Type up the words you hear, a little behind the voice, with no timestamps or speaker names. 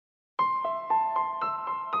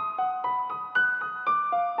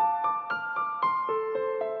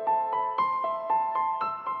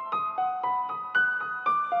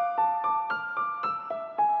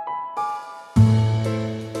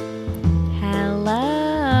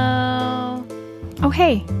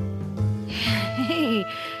hey. Hey.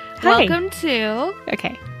 Hi. Welcome to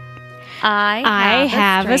Okay. I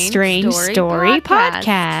have a strange story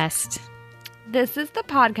podcast. This is the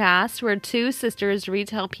podcast where two sisters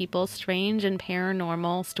retell people's strange and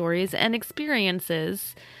paranormal stories and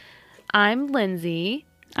experiences. I'm Lindsay.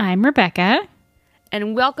 I'm Rebecca.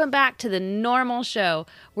 And welcome back to the normal show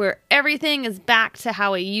where everything is back to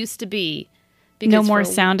how it used to be. No more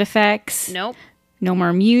sound effects. Nope. No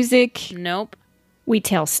more music. Nope. We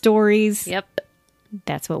tell stories. Yep.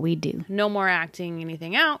 That's what we do. No more acting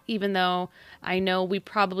anything out, even though I know we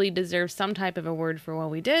probably deserve some type of award for what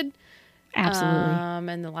we did.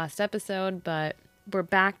 Absolutely. In the last episode, but we're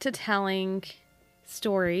back to telling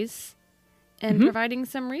stories and providing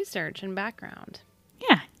some research and background.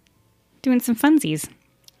 Yeah. Doing some funsies.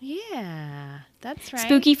 Yeah, that's right.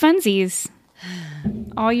 Spooky funsies.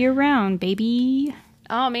 All year round, baby.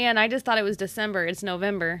 Oh, man, I just thought it was December. It's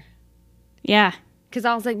November. Yeah. Because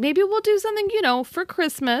I was like, maybe we'll do something, for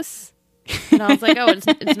Christmas. And I was like, oh,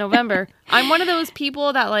 it's November. I'm one of those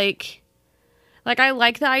people that like I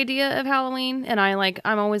like the idea of Halloween, and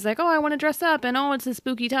I'm always like, oh, I want to dress up, and oh, it's a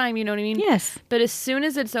spooky time, you know what I mean? Yes. But as soon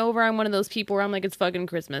as it's over, I'm one of those people where I'm like, it's fucking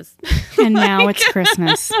Christmas. And now it's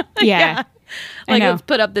Christmas. Yeah. Let's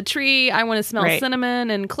put up the tree. I want to smell Right. cinnamon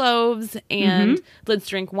and cloves, and let's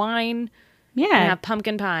drink wine. Yeah. And have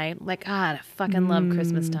pumpkin pie. God, I fucking love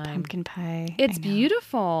Christmas time. Pumpkin pie. It's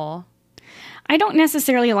beautiful. I don't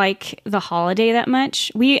necessarily like the holiday that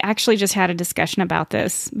much. We actually just had a discussion about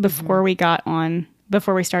this before we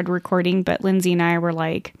started recording, but Lindsay and I were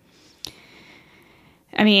like,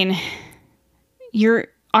 I mean,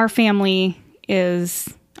 our parents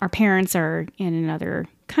are in another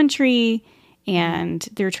country, and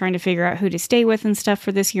they're trying to figure out who to stay with and stuff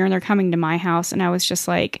for this year, and they're coming to my house, and I was just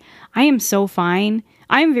like, I am so fine.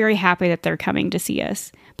 I am very happy that they're coming to see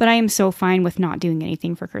us, but I am so fine with not doing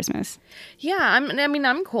anything for Christmas. Yeah,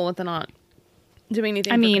 I'm cool with not doing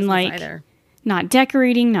anything for Christmas either. Not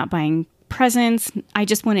decorating, not buying presents. I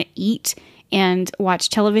just want to eat and watch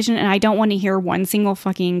television, and I don't want to hear one single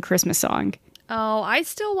fucking Christmas song. Oh, I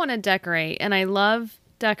still want to decorate, and I love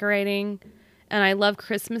decorating. And I love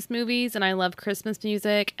Christmas movies, and I love Christmas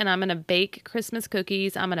music, and I'm going to bake Christmas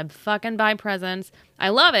cookies. I'm going to fucking buy presents. I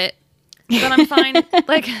love it, but I'm fine.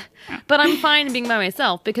 But I'm fine being by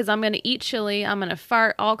myself because I'm going to eat chili. I'm going to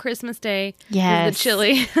fart all Christmas Day with the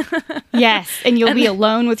chili. Yes, and you'll be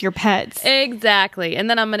alone with your pets. Exactly. And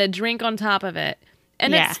then I'm going to drink on top of it.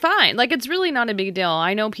 And it's fine. It's really not a big deal.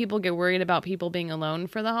 I know people get worried about people being alone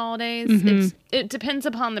for the holidays. It depends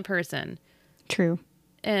upon the person. True.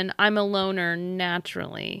 And I'm a loner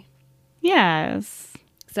naturally. Yes.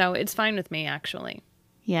 So it's fine with me, actually.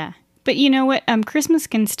 Yeah. But you know what? Christmas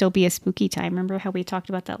can still be a spooky time. Remember how we talked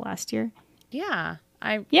about that last year? Yeah.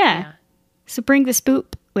 Yeah. So bring the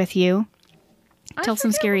spook with you. Tell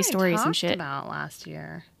some scary stories and shit. About last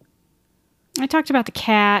year. I talked about the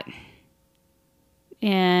cat.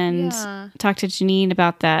 And talked to Janine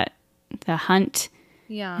about the hunt.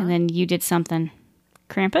 Yeah. And then you did something.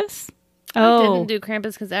 Krampus? I didn't do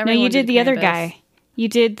Krampus because everyone No, you did the Krampus. other guy. You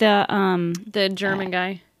did the German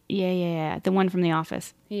guy. Yeah. The one from The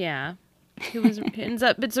Office. Yeah.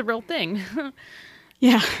 It's a real thing.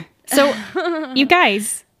 Yeah. So, you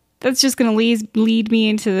guys, that's just going to lead me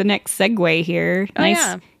into the next segue here. Nice. Oh,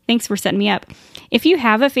 yeah. Thanks for setting me up. If you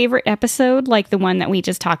have a favorite episode, like the one that we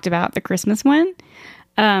just talked about, the Christmas one,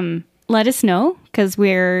 let us know, because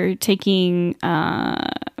we're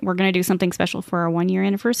going to do something special for our 1-year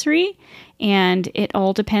anniversary, and it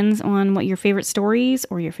all depends on what your favorite stories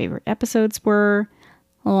or your favorite episodes were.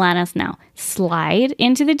 Let us know. Slide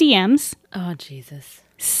into the DMs. Oh, Jesus.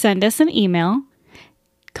 Send us an email.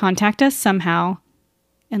 Contact us somehow,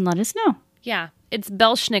 and let us know. Yeah, it's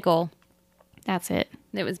Belschnickel. That's it.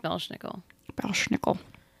 It was Belschnickel. Belschnickel.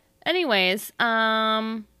 Anyways,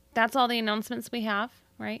 that's all the announcements we have.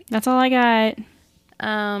 Right? That's all I got.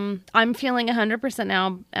 I'm feeling 100%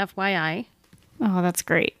 now, FYI. Oh, that's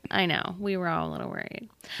great. I know. We were all a little worried.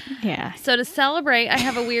 Yeah. So to celebrate, I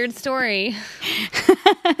have a weird story.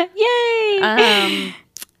 Yay!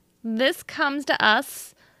 This comes to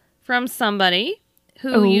us from somebody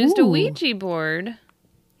who used a Ouija board.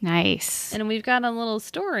 Nice. And we've got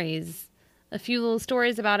a few little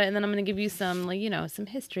stories about it, and then I'm going to give you some, some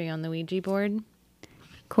history on the Ouija board.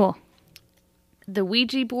 Cool. The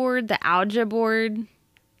Ouija board, the Ouija board,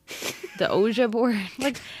 the Ouija board.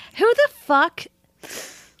 Who the fuck?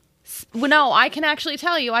 Well, no, I can actually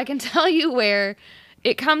tell you. I can tell you where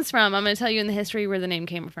it comes from. I'm going to tell you in the history where the name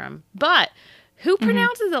came from. But who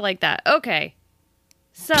pronounces it like that? Okay.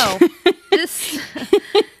 So, this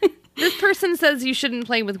Madison says you shouldn't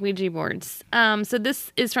play with Ouija boards. So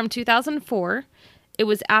this is from 2004. It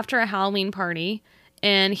was after a Halloween party,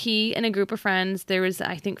 and he and a group of friends, there was,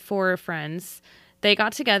 I think, 4 friends, they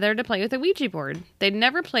got together to play with a Ouija board. They'd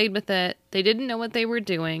never played with it. They didn't know what they were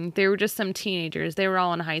doing. They were just some teenagers. They were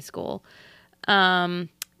all in high school.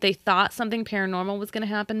 They thought something paranormal was going to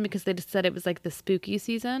happen because they just said it was like the spooky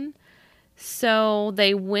season. So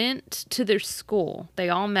they went to their school. They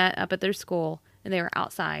all met up at their school, and they were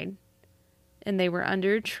outside, and they were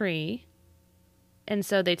under a tree. And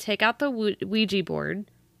so they take out the Ouija board.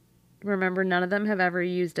 Remember, none of them have ever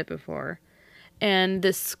used it before. And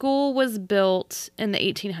the school was built in the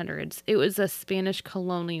 1800s. It was a Spanish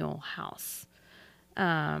colonial house.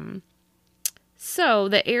 So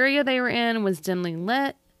the area they were in was dimly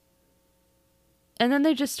lit. And then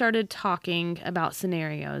they just started talking about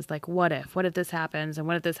scenarios, like what if this happens, and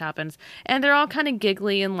what if this happens? And they're all kind of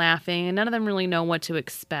giggly and laughing, and none of them really know what to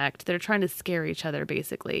expect. They're trying to scare each other,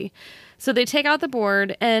 basically. So they take out the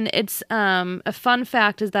board, and it's a fun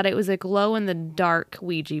fact is that it was a glow-in-the-dark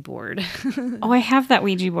Ouija board. Oh, I have that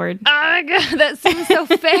Ouija board. Oh my God, that seems so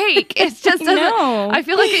fake. It's just I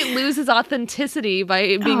feel like it loses authenticity by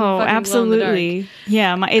being fucking absolutely.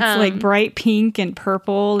 Yeah, it's like bright pink and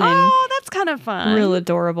purple. And that's kind of fun. Real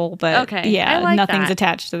adorable, but nothing's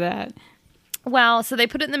attached to that. Well, so they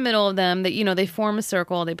put it in the middle of them. That they form a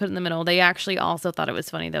circle. They put it in the middle. They actually also thought it was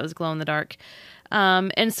funny that it was glow in the dark.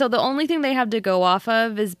 And so the only thing they have to go off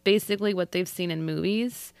of is basically what they've seen in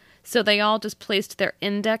movies. So they all just placed their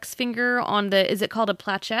index finger on is it called a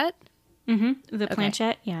planchette? Mm-hmm. The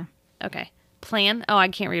planchette, yeah. Okay. Plan. Oh, I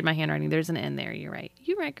can't read my handwriting. There's an N there. You're right.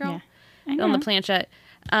 You're right, girl. Yeah, I know. On the planchette.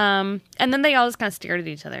 And then they all just kind of stared at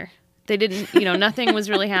each other. They didn't, nothing was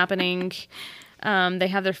really happening. They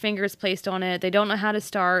have their fingers placed on it. They don't know how to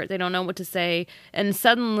start. They don't know what to say. And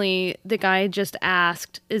suddenly the guy just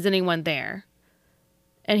asked, is anyone there?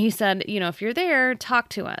 And he said, if you're there, talk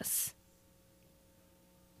to us.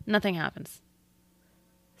 Nothing happens.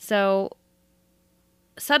 So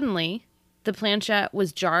suddenly the planchette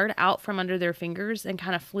was jarred out from under their fingers and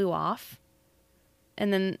kind of flew off.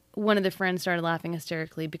 And then one of the friends started laughing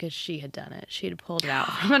hysterically because she had done it. She had pulled it out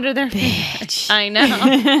from under their fingers. I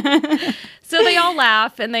know. So they all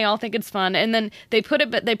laugh and they all think it's fun. And then they put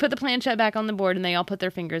the planchette back on the board and they all put their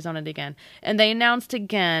fingers on it again. And they announced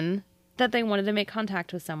again that they wanted to make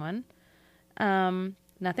contact with someone.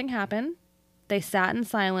 Nothing happened. They sat in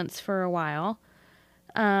silence for a while.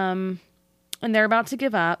 And they're about to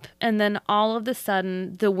give up. And then all of a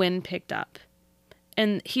sudden, the wind picked up.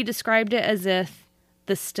 And he described it as if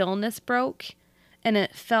the stillness broke. And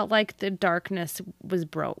it felt like the darkness was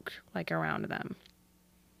broke, like around them.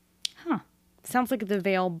 Huh. Sounds like the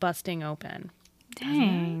veil busting open.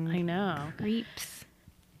 Dang. I know. Creeps.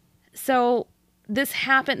 So this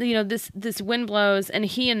happened, this wind blows, and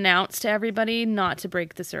he announced to everybody not to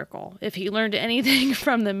break the circle. If he learned anything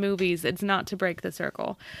from the movies, it's not to break the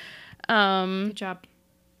circle. Good job.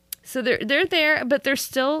 So they're there, but they're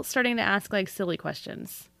still starting to ask like silly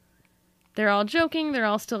questions. They're all joking. They're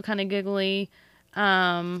all still kind of giggly.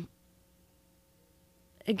 Again,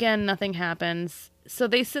 nothing happens. So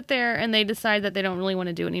they sit there and they decide that they don't really want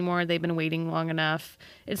to do it anymore. They've been waiting long enough.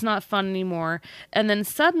 It's not fun anymore. And then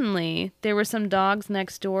suddenly there were some dogs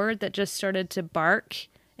next door that just started to bark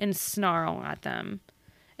and snarl at them.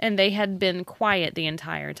 And they had been quiet the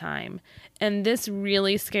entire time. And this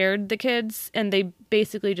really scared the kids. And they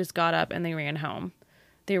basically just got up and they ran home.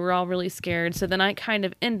 They were all really scared. So the night kind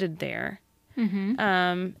of ended there. Mm-hmm.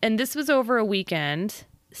 And this was over a weekend.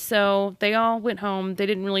 So they all went home. They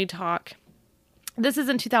didn't really talk. This is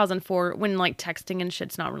in 2004 when like texting and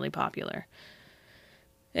shit's not really popular.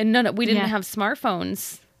 And we didn't have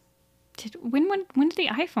smartphones. When did the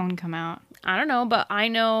iPhone come out? I don't know, but I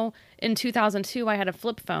know in 2002 I had a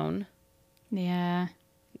flip phone. Yeah.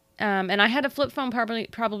 And I had a flip phone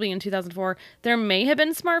probably in 2004. There may have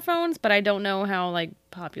been smartphones, but I don't know how like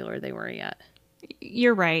popular they were yet.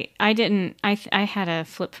 You're right. I didn't. I had a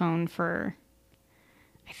flip phone for,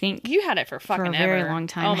 I think you had it for fucking a very long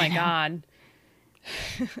time. Oh my God.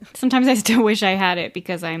 Sometimes I still wish I had it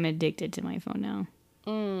because I'm addicted to my phone now.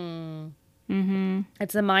 Mm-hmm.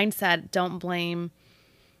 It's a mindset. Don't blame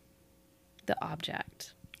the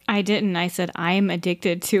object. I didn't. I said I'm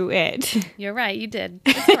addicted to it. You're right. You did.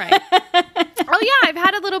 That's right. Oh yeah, I've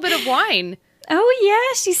had a little bit of wine. Oh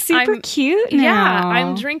yeah, she's super cute now. Yeah,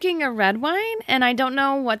 I'm drinking a red wine, and I don't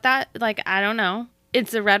know what that like. I don't know.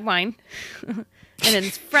 It's a red wine, and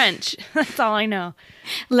it's French. That's all I know.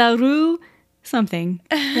 La Rue something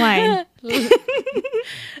wine.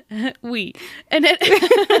 Oui, and it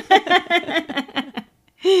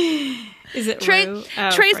is it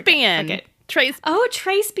Trace Band. Trace. Oh,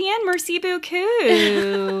 Trace bien, merci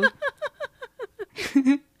beaucoup.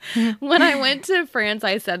 When I went to France,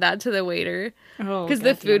 I said that to the waiter because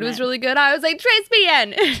the food was really good. I was like, Trace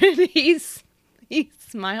bien. And he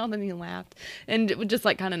smiled and he laughed and just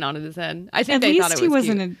like kind of nodded his head. I think they thought it was cute. At least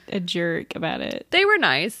he wasn't a jerk about it. They were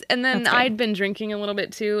nice. And then I'd been drinking a little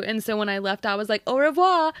bit too. And so when I left, I was like, au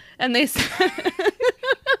revoir. And they said...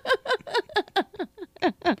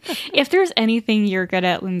 If there's anything you're good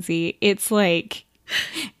at, Lindsay, it's like...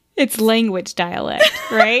 It's language dialect,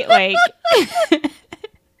 right? Like...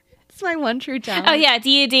 It's my one true talent. Oh yeah,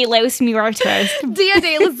 Dia de los Muertos. Dia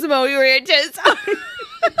de los Muertos.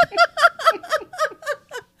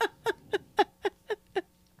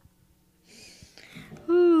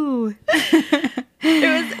 Ooh.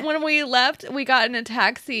 It was when we left, we got in a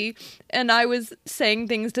taxi and I was saying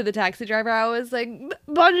things to the taxi driver. I was like,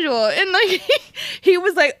 bonjour. And like he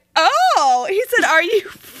was like, oh, he said, are you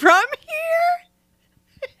from here?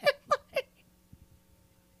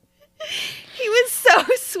 He was so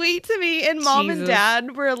sweet to me, and Mom and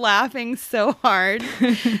Dad were laughing so hard.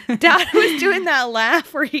 Dad was doing that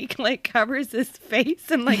laugh where he like covers his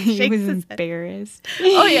face and like shakes he was his head. Embarrassed.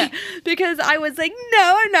 Oh yeah, because I was like,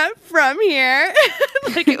 no, I'm not from here.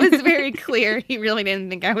 Like it was very clear he really didn't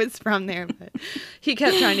think I was from there, but he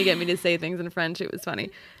kept trying to get me to say things in French. It was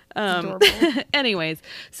funny. Anyways,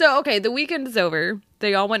 so okay, the weekend is over.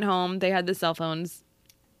 They all went home. They had the cell phones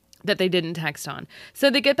that they didn't text on.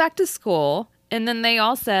 So they get back to school, and then they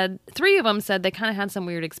all said, 3 of them said they kind of had some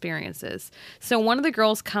weird experiences. So one of the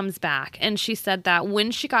girls comes back, and she said that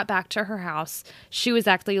when she got back to her house, she was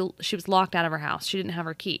locked out of her house. She didn't have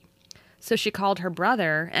her key. So she called her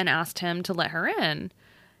brother and asked him to let her in.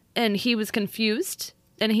 And he was confused,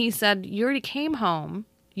 and he said, you already came home,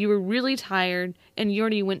 you were really tired, and you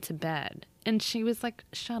already went to bed. And she was like,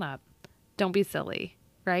 shut up. Don't be silly,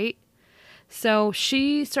 right? So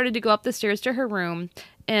she started to go up the stairs to her room,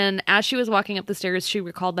 and as she was walking up the stairs, she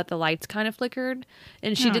recalled that the lights kind of flickered,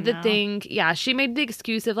 and she did the thing. Yeah, she made the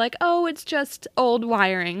excuse of like, oh, it's just old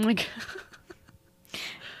wiring. Like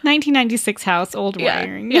 1996 house, old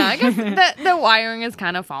wiring. Yeah, I guess the wiring is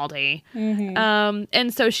kind of faulty. Mm-hmm.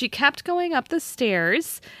 And so she kept going up the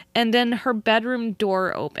stairs, and then her bedroom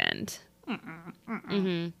door opened.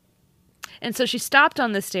 Mm-hmm. And so she stopped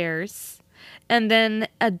on the stairs. And then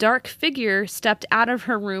a dark figure stepped out of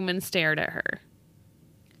her room and stared at her.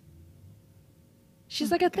 She's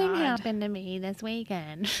like, a thing happened to me this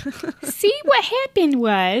weekend. See, what happened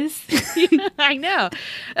was... I know.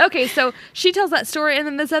 Okay, so she tells that story, and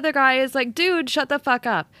then this other guy is like, dude, shut the fuck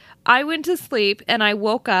up. I went to sleep, and I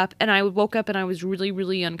woke up, and I was really,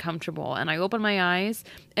 really uncomfortable. And I opened my eyes,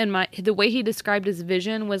 and the way he described his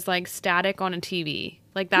vision was like static on a TV.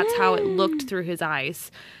 Like, that's how it looked through his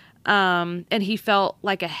eyes. And he felt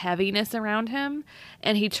like a heaviness around him,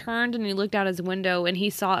 and he turned and he looked out his window and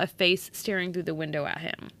he saw a face staring through the window at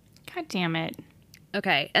him. God damn it.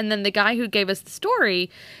 Okay. And then the guy who gave us the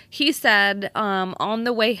story, he said, on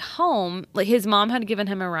the way home, like his mom had given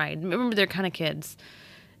him a ride. Remember, they're kind of kids.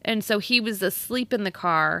 And so he was asleep in the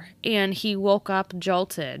car and he woke up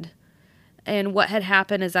jolted. And what had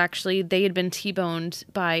happened is actually they had been T-boned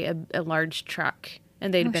by a large truck.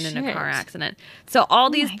 And they'd been in a car accident. So all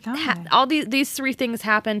these 3 things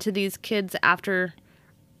happened to these kids after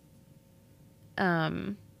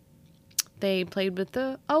they played with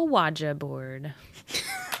the Ouija board.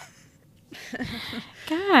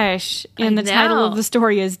 Gosh. And the title of the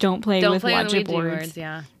story is Don't Play with Ouija boards.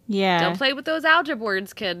 Boards. Yeah. Don't play with those algebra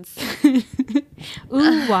boards, kids.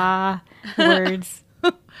 Ooh-wah words.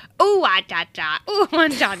 Ooh-wah-cha-cha.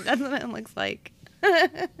 Ooh-wah-cha. That's what it looks like.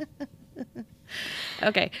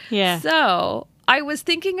 Okay. Yeah. So I was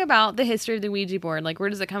thinking about the history of the Ouija board. Like, where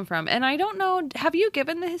does it come from? And I don't know. Have you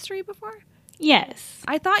given the history before? Yes.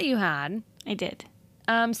 I thought you had. I did.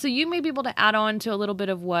 So you may be able to add on to a little bit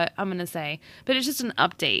of what I'm going to say. But it's just an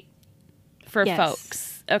update for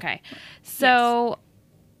folks. Okay. So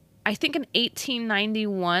I think in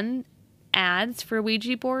 1891, ads for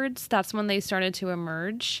Ouija boards, that's when they started to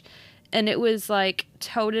emerge. And it was like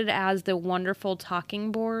touted as the wonderful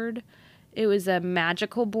talking board. It was a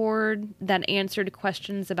magical board that answered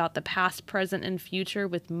questions about the past, present, and future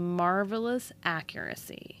with marvelous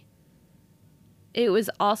accuracy. It was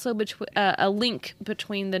also a link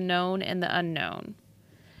between the known and the unknown.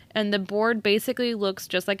 And the board basically looks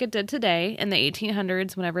just like it did today in the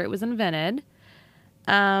 1800s whenever it was invented.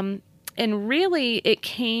 And really, it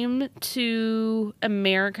came to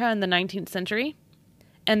America in the 19th century.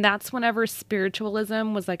 And that's whenever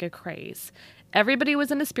spiritualism was like a craze. Everybody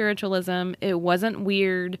was into spiritualism. It wasn't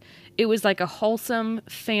weird. It was like a wholesome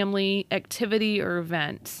family activity or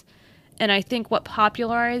event. And I think what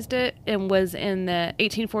popularized it and was in the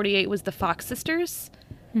 1848 was the Fox sisters.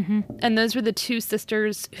 Mm-hmm. And those were the two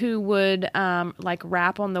sisters who would like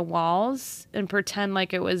rap on the walls and pretend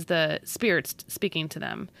like it was the spirits speaking to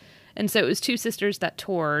them. And so it was two sisters that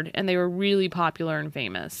toured, and they were really popular and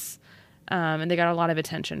famous. And they got a lot of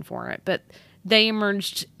attention for it. But they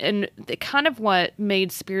emerged, and kind of what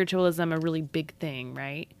made spiritualism a really big thing,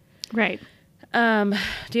 right? Right. Do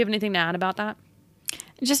you have anything to add about that?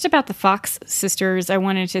 Just about the Fox sisters, I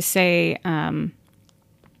wanted to say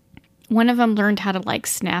one of them learned how to like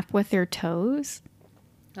snap with their toes.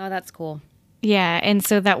 Oh, that's cool. Yeah, and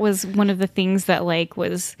so that was one of the things that like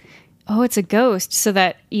was, oh, it's a ghost, so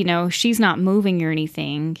that, you know, she's not moving or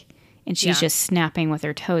anything, and she's just snapping with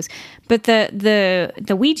her toes. But the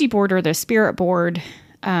Ouija board or the spirit board,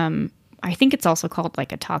 I think it's also called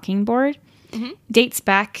like a talking board, dates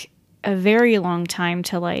back a very long time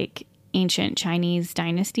to like ancient Chinese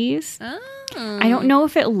dynasties. Oh. I don't know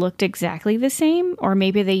if it looked exactly the same, or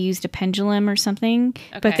maybe they used a pendulum or something.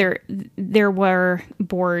 Okay. But there were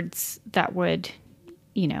boards that would,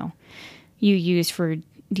 you know, you use for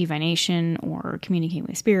divination or communicating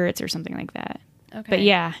with spirits or something like that. Okay. But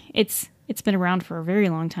yeah, it's been around for a very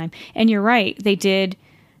long time. And you're right, they did,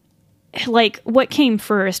 like, what came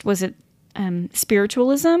first? Was it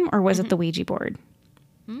spiritualism, or was it the Ouija board?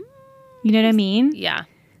 You know what I mean? Yeah.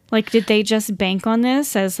 Like, did they just bank on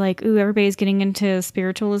this as like, ooh, everybody's getting into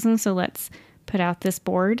spiritualism, so let's put out this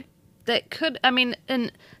board? That could, I mean,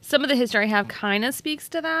 and some of the history I have kind of speaks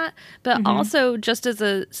to that, but also, just as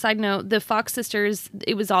a side note, the Fox sisters,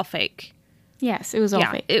 it was all fake. Yes, it was all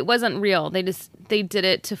fake. It wasn't real. They did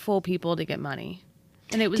it to fool people to get money.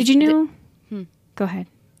 And it was. Did you know? Go ahead.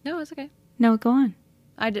 No, it's okay. No, go on.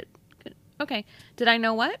 I did. Okay. Did I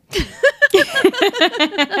know what?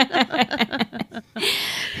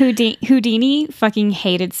 Houdini fucking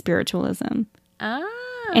hated spiritualism. Ah.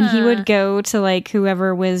 And he would go to like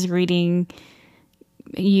whoever was reading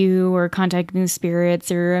you or contacting the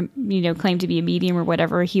spirits or, you know, claim to be a medium or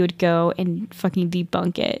whatever. He would go and fucking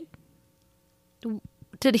debunk it.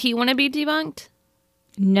 Did he want to be debunked?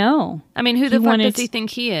 No. I mean, who the fuck does he think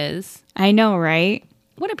he is? I know, right?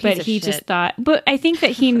 What a piece of shit. But he just thought... But I think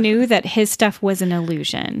that he knew that his stuff was an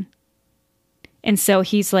illusion. And so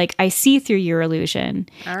he's like, I see through your illusion.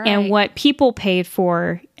 All right. And what people paid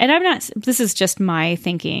for... And I'm not... This is just my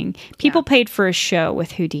thinking. People paid for a show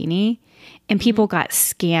with Houdini, and people got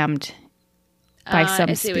scammed by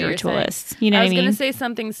some spiritualists. You know what I mean? I was going to say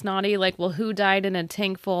something snotty like, well, who died in a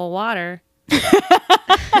tank full of water?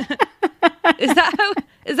 Is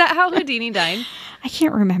that how Houdini died? I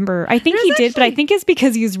can't remember. I think he did, but I think it's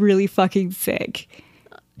because he was really fucking sick.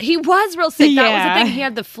 He was real sick. Yeah. That was the thing. He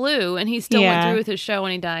had the flu, and he still went through with his show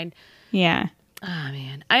when he died. Yeah. Oh,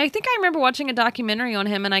 man. I think I remember watching a documentary on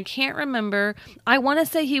him, and I can't remember. I want to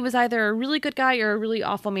say he was either a really good guy or a really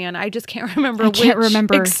awful man. I just can't remember which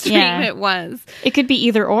extreme it was. It could be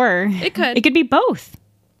either or. It could. It could be both.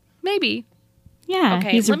 Maybe. Yeah.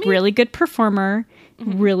 Okay, he's a really good performer,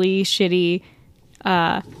 really shitty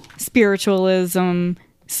spiritualism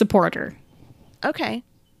supporter. Okay.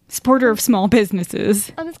 Supporter of small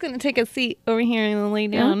businesses. I'm just going to take a seat over here and lay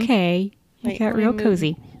down. Okay. You got real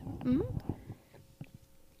cozy. Mm-hmm.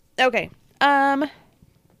 Okay.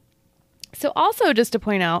 So also just to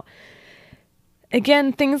point out,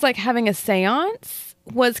 again, things like having a seance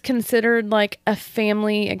was considered like a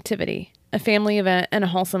family activity, a family event, and a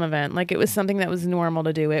wholesome event. Like, it was something that was normal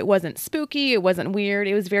to do. It wasn't spooky. It wasn't weird.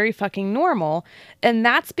 It was very fucking normal. And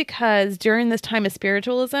that's because during this time of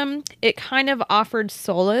spiritualism, it kind of offered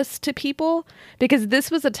solace to people, because this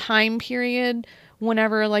was a time period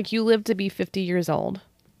whenever, like, you lived to be 50 years old.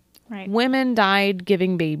 Right. Women died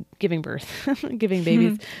giving birth, giving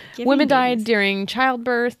babies. Women died during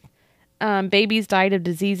childbirth. Babies died of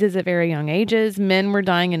diseases at very young ages. Men were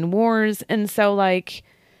dying in wars. And so, like,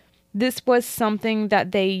 this was something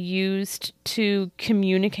that they used to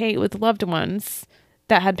communicate with loved ones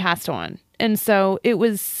that had passed on. And so it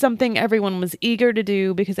was something everyone was eager to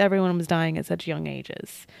do because everyone was dying at such young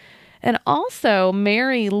ages. And also,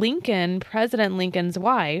 Mary Lincoln, President Lincoln's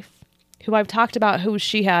wife, who I've talked about, who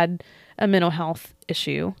she had a mental health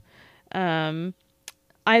issue.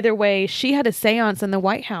 Either way, she had a seance in the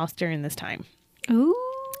White House during this time. Ooh.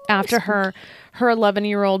 After her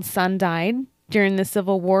 11-year-old son died during the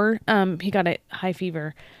Civil War. He got a high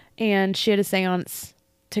fever, and she had a seance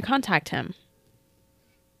to contact him.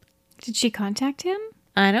 Did she contact him?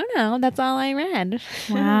 I don't know. That's all I read.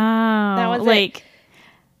 Wow. That was like,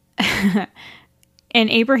 and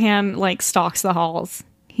Abraham like stalks the halls.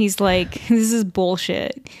 He's like, this is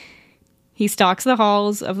bullshit. He stalks the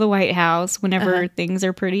halls of the White House whenever things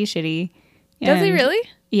are pretty shitty. Does he really?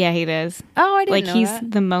 Yeah, he does. Oh, I didn't know he's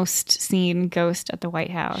that. the most seen ghost at the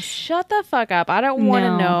White House. Shut the fuck up. I don't want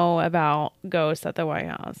to know about ghosts at the White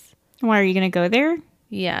House. Why, are you going to go there?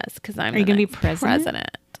 Yes, because I'm Are you going to be president?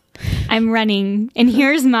 President. I'm running, and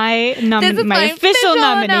here's my my official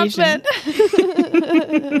nomination.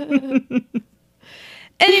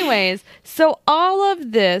 Anyways, so all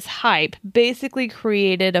of this hype basically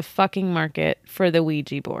created a fucking market for the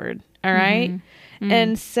Ouija board. All right? Mm-hmm.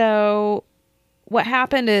 And so what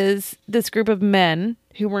happened is this group of men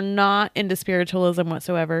who were not into spiritualism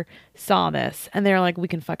whatsoever saw this, and they're like, we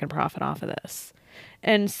can fucking profit off of this.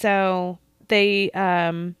 And so they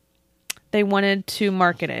wanted to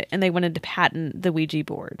market it, and they wanted to patent the Ouija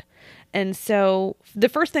board. And so the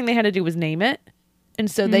first thing they had to do was name it.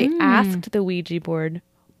 And so they asked the Ouija board,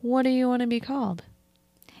 what do you want to be called?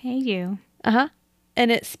 Hey, you. Uh-huh.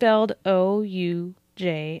 And it's spelled Oujia.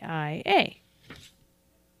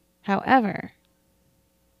 However,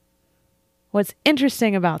 what's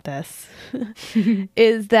interesting about this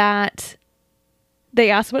is that they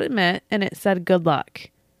asked what it meant, and it said good luck.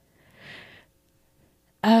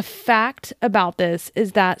 A fact about this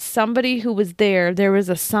is that somebody who was there was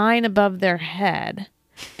a sign above their head,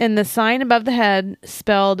 and the sign above the head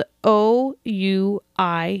spelled Ouida.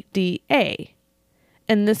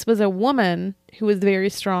 And this was a woman who was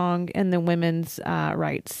very strong in the women's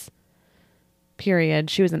rights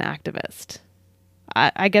period. She was an activist.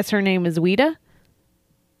 I guess her name is Ouida.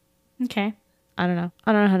 Okay. I don't know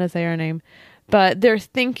how to say her name. But they're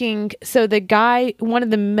thinking, so the guy, one of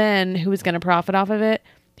the men who was going to profit off of it,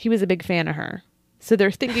 he was a big fan of her. So they're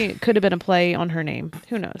thinking it could have been a play on her name.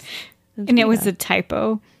 Who knows? And it was a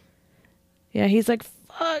typo. Yeah, he's like,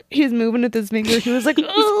 fuck. He's moving with his finger. He was like,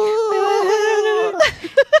 oh.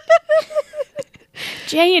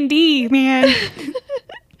 J&D, man.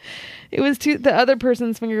 It was the other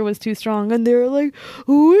person's finger was too strong, and they were like,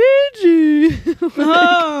 Ouija.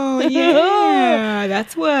 Oh, yeah.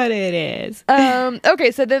 That's what it is.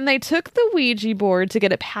 Okay, so then they took the Ouija board to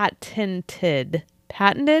get it patented.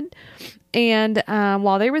 And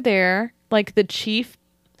while they were there, like, the chief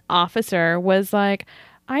officer was like,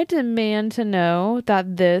 I demand to know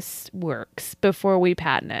that this works before we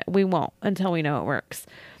patent it. We won't until we know it works.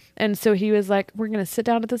 And so he was like, we're going to sit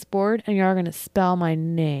down at this board and you're going to spell my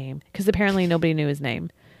name. Because apparently nobody knew his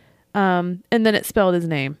name. And then it spelled his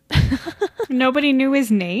name. Nobody knew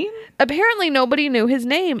his name? Apparently nobody knew his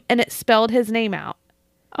name, and it spelled his name out.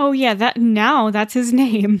 Oh, yeah. That's his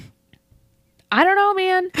name. I don't know,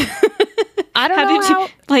 man. I don't know how.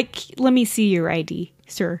 Let me see your ID,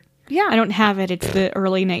 sir. Yeah. I don't have it. It's the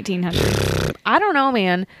early 1900s. I don't know,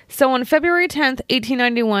 man. So on February 10th,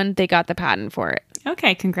 1891, they got the patent for it.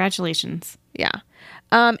 Okay, congratulations. Yeah.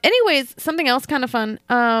 Anyways, something else kind of fun.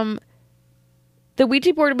 The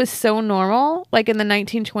Ouija board was so normal, like in the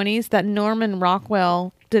 1920s, that Norman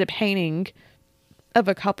Rockwell did a painting of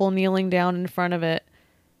a couple kneeling down in front of it,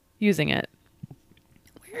 using it.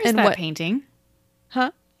 Where is that painting?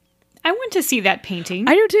 Huh? I went to see that painting.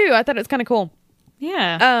 I do too. I thought it was kind of cool.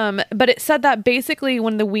 Yeah. But it said that basically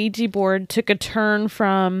when the Ouija board took a turn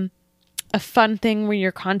from a fun thing where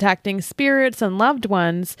you're contacting spirits and loved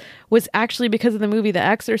ones was actually because of the movie The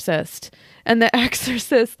Exorcist. And The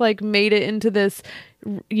Exorcist made it into this,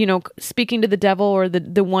 speaking to the devil, or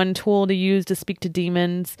the one tool to use to speak to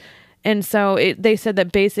demons. And so they said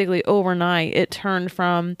that basically overnight it turned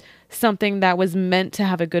from something that was meant to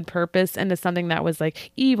have a good purpose into something that was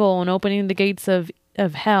evil and opening the gates of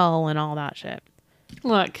hell and all that shit.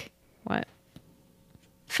 Look. What?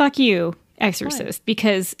 Fuck you, Exorcist.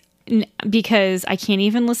 What? Because I can't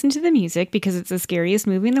even listen to the music because it's the scariest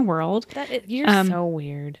movie in the world. You're so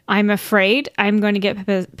weird. I'm afraid I'm going to get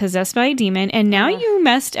possessed by a demon. And now you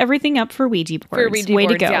messed everything up for Ouija boards. Way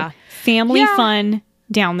to go. Yeah. Family fun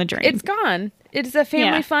down the drain. It's gone. It's a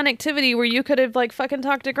family fun activity where you could have fucking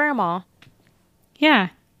talked to grandma. Yeah.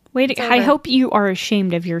 Way to go. I hope you are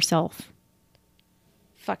ashamed of yourself.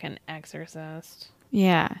 Fucking Exorcist.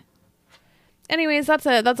 Yeah. Anyways, that's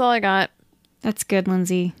it. That's all I got. That's good,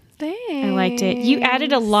 Lindsay. Thanks. I liked it. You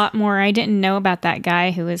added a lot more. I didn't know about that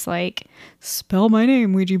guy who was like, spell my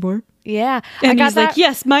name, Ouija board. Yeah. And he's like,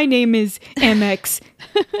 yes, my name is MXOPTQR.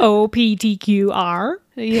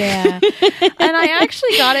 Yeah. And I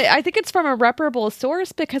actually got it. I think it's from a reputable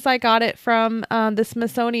source because I got it from the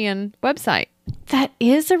Smithsonian website. That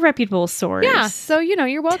is a reputable source. Yeah. So,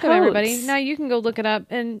 you're welcome, everybody. Now you can go look it up,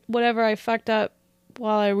 and whatever I fucked up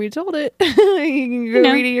while I retold it, you can go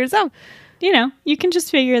read it yourself. You can just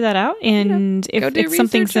figure that out. And if it's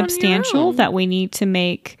something substantial that we need to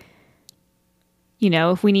make,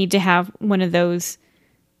 if we need to have one of those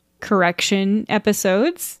correction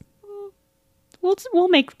episodes, we'll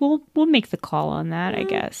make the call on that, I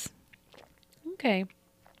guess. Okay.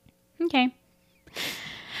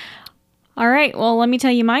 All right. Well, let me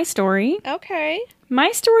tell you my story. Okay.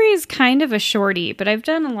 My story is kind of a shorty, but I've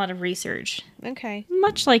done a lot of research. Okay.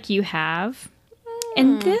 Much like you have.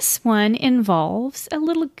 And this one involves a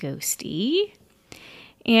little ghosty.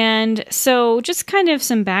 And so just kind of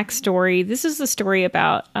some backstory. This is a story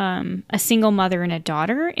about a single mother and a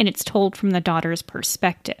daughter, and it's told from the daughter's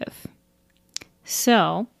perspective.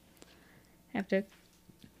 So, I have to...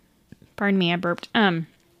 Pardon me, I burped.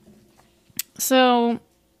 So,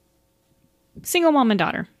 single mom and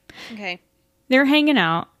daughter. Okay. They're hanging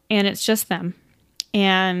out, and it's just them.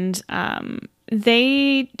 And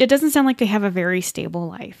it doesn't sound like they have a very stable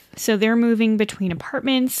life. So they're moving between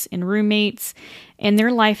apartments and roommates, and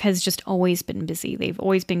their life has just always been busy. They've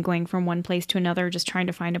always been going from one place to another, just trying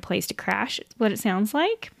to find a place to crash. It's what it sounds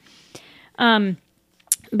like.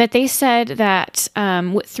 But they said that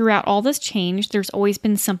throughout all this change, there's always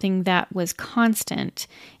been something that was constant.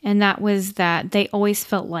 And that was that they always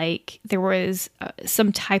felt like there was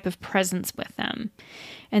some type of presence with them.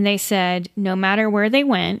 And they said no matter where they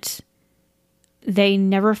went, they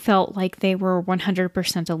never felt like they were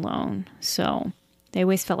 100% alone. So they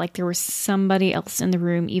always felt like there was somebody else in the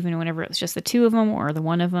room, even whenever it was just the two of them or the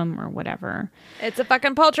one of them or whatever. It's a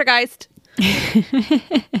fucking poltergeist.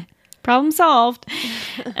 Problem solved.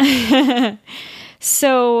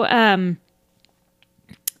 So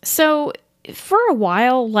for a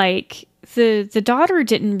while, like the daughter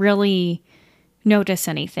didn't really notice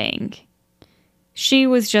anything. She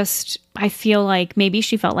was just, I feel like maybe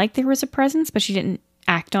she felt like there was a presence, but she didn't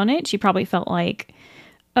act on it. She probably felt like,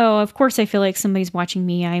 oh, of course I feel like somebody's watching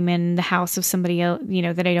me. I'm in the house of somebody else,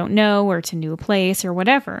 that I don't know, or it's a new place or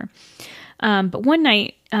whatever. But one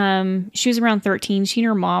night, she was around 13. She and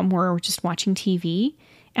her mom were just watching TV,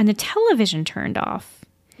 and the television turned off.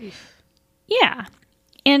 Yeah.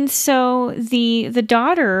 And so the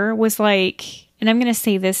daughter was like, and I'm going to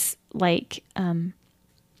say this like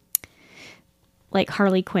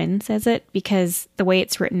Harley Quinn says it, because the way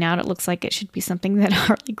it's written out, it looks like it should be something that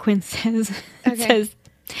Harley Quinn says. It says,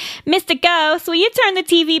 "Mr. Ghost, will you turn the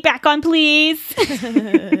TV back on, please?"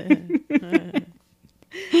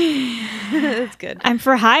 That's good. I'm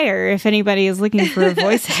for hire if anybody is looking for a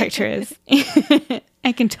voice actress.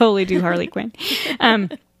 I can totally do Harley Quinn.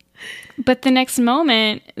 But the next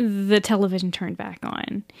moment, the television turned back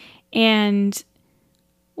on. And,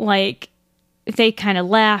 like, they kind of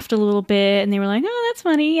laughed a little bit, and they were like, "Oh, that's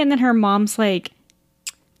funny." And then her mom's like,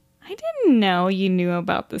 "I didn't know you knew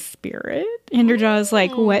about the spirit." And her daughter's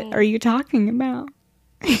like, "What are you talking about?"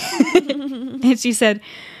 And she said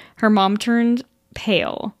her mom turned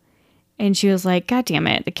pale, and she was like, "God damn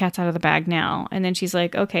it, the cat's out of the bag now." And then she's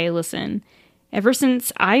like, "Okay, listen, ever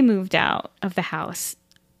since I moved out of the house,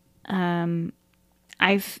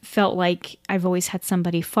 I've felt like I've always had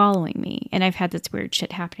somebody following me, and I've had this weird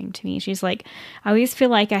shit happening to me." She's like, "I always feel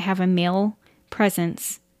like I have a male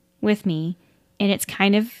presence with me, and it's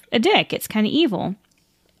kind of a dick. It's kind of evil."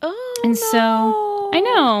 Oh, and no. So I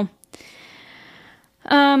know.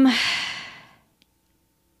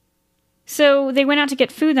 So they went out to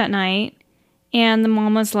get food that night, and the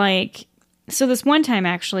mom was like, so this one time,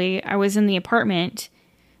 actually, I was in the apartment,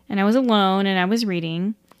 and I was alone, and I was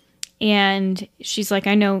reading, and she's like,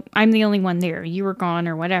 "I know I'm the only one there. You were gone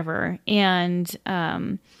or whatever." And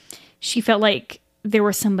she felt like there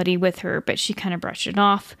was somebody with her, but she kind of brushed it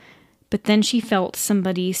off. But then she felt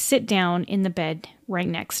somebody sit down in the bed right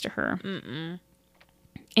next to her.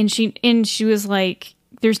 And she was like,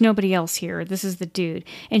 "There's nobody else here. This is the dude."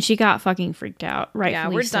 And she got fucking freaked out. Right? Yeah,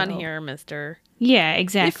 we're done here, mister. Yeah,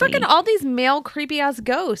 exactly. They freaking all these male creepy ass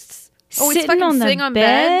ghosts. Always Sitting fucking on the sitting on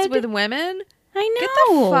bed? beds with women. I know. Get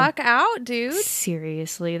the fuck out, dude.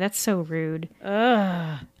 Seriously, that's so rude.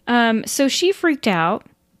 Ugh. So she freaked out.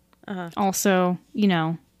 Also,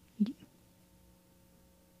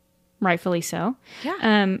 rightfully so.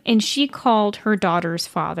 Yeah. And she called her daughter's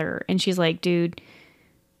father, and she's like, "Dude,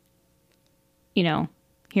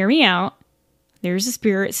 hear me out. There's a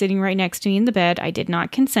spirit sitting right next to me in the bed. I did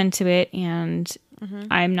not consent to it, and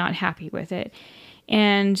I'm not happy with it."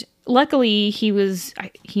 And luckily, he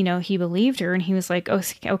believed her, and he was like, "Oh,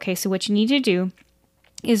 okay, so what you need to do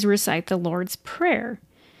is recite the Lord's Prayer.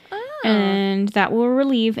 And that will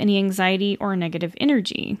relieve any anxiety or negative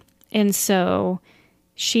energy." And so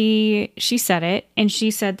she said it, and she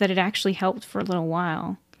said that it actually helped for a little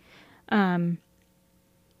while.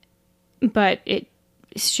 But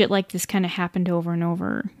shit like this kind of happened over and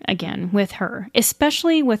over again with her,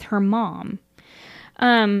 especially with her mom.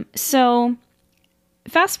 So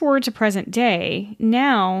fast forward to present day.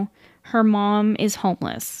 Now her mom is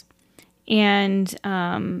homeless, and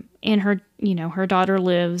her daughter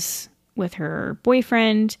lives with her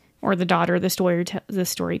boyfriend, or the daughter, the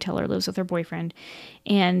storyteller lives with her boyfriend,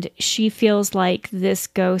 and she feels like this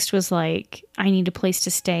ghost was like, I need a place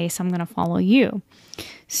to stay, so I'm going to follow you.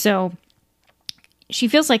 So she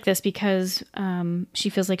feels like this because she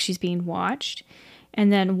feels like she's being watched.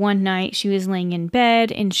 And then one night she was laying in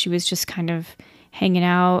bed and she was just kind of hanging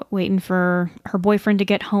out, waiting for her boyfriend to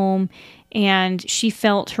get home. And she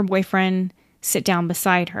felt her boyfriend sit down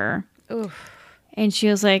beside her. Oof. And she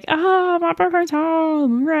was like, my boyfriend's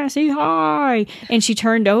home. I'm going to say hi. And she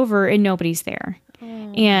turned over and nobody's there.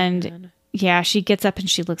 Oh, and man. Yeah, she gets up and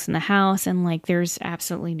she looks in the house and like there's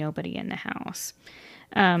absolutely nobody in the house.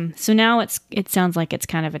 So now it sounds like it's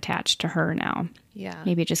kind of attached to her now. Yeah.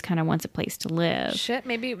 Maybe it just kind of wants a place to live. Shit,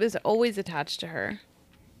 maybe it was always attached to her.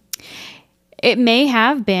 It may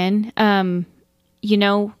have been.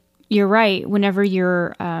 You're right. Whenever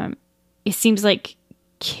it seems like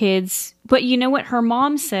kids, but you know what? Her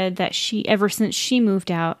mom said that ever since she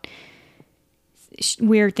moved out,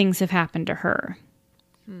 weird things have happened to her.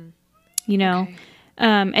 Okay.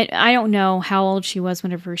 And I don't know how old she was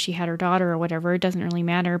whenever she had her daughter or whatever. It doesn't really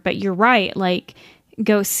matter. But you're right. Like,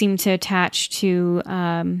 ghosts seem to attach to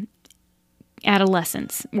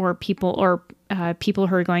adolescents or people who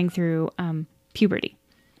are going through puberty.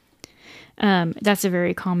 That's a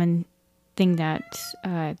very common thing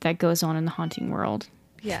that goes on in the haunting world.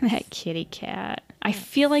 Yeah, that kitty cat. I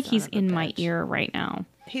feel like he's in my ear right now.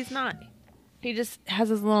 He's not. He just has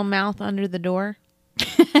his little mouth under the door.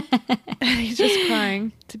 He's just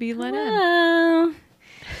crying to be let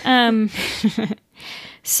in.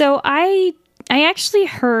 So I actually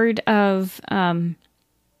heard of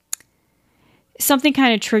something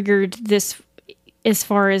kind of triggered this as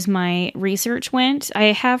far as my research went. I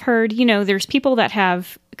have heard, there's people that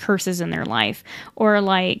have curses in their life, or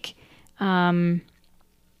like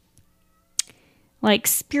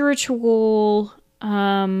spiritual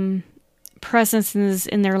presences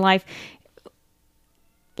in their life.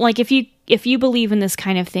 Like if you believe in this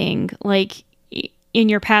kind of thing, like in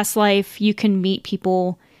your past life, you can meet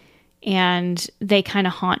people and they kind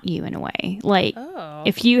of haunt you in a way. Like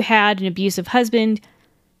if you had an abusive husband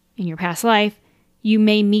in your past life, you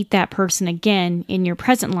may meet that person again in your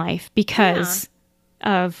present life because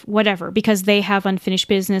of whatever, because they have unfinished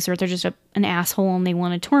business or they're just an asshole and they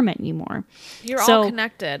want to torment you more. You're all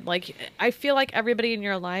connected. Like, I feel like everybody in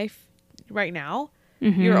your life right now,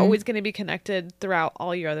 you're always going to be connected throughout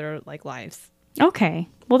all your other like lives. Okay.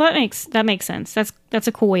 Well, that makes sense. That's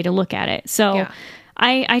a cool way to look at it. So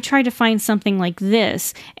I tried to find something like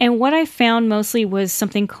this, and what I found mostly was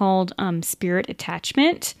something called spirit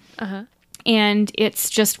attachment. And it's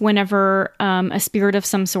just whenever a spirit of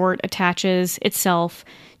some sort attaches itself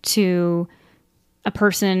to a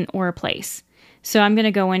person or a place. So I'm going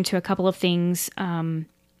to go into a couple of things and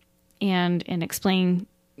explain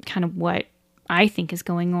kind of what I think is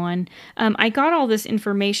going on. I got all this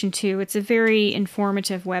information too. It's a very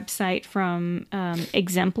informative website from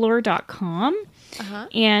exemplar.com.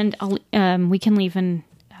 And we can leave a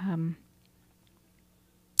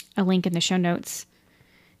link in the show notes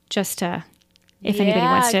just to, if anybody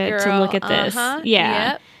wants to look at this.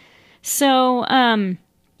 Yeah. Yep. So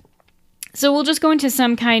we'll just go into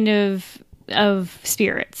some kind of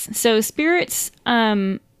spirits. So spirits,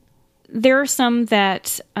 there are some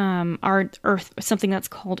that are something that's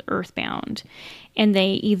called earthbound, and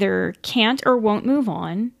they either can't or won't move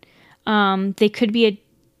on. They could be a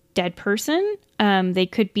dead person. They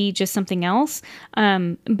could be just something else.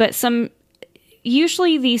 But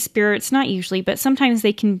usually these spirits, not usually, but sometimes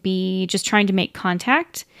they can be just trying to make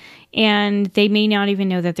contact, and they may not even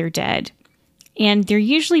know that they're dead. And they're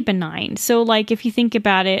usually benign. So like if you think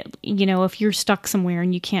about it, if you're stuck somewhere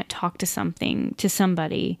and you can't talk to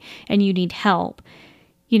somebody and you need help,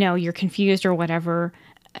 you're confused or whatever,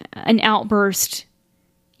 an outburst,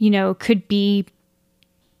 could be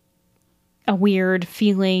a weird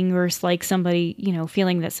feeling, or it's like somebody,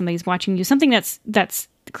 feeling that somebody's watching you, something that's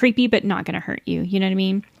creepy but not going to hurt you. You know what I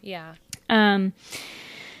mean? Yeah.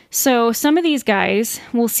 So some of these guys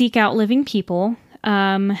will seek out living people,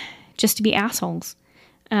 just to be assholes.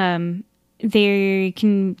 They're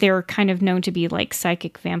kind of known to be like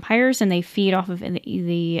psychic vampires, and they feed off of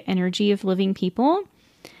the energy of living people.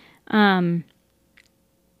 Let's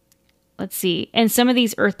see. And some of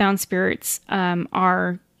these earthbound spirits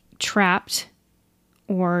are trapped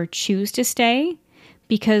or choose to stay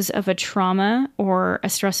because of a trauma or a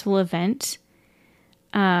stressful event.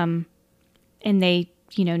 And they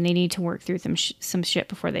need to work through some shit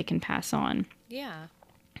before they can pass on. Yeah.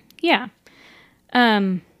 Yeah.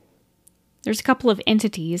 there's a couple of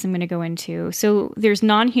entities I'm going to go into. So there's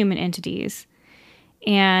non-human entities,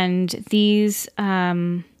 and these are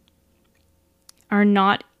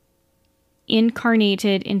not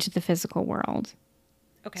incarnated into the physical world.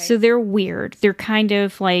 Okay. So they're weird. They're kind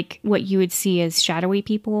of like what you would see as shadowy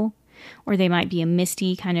people, or they might be a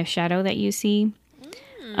misty kind of shadow that you see.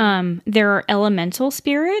 There are elemental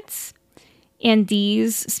spirits, and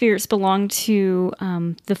these spirits belong to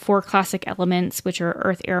the 4 classic elements, which are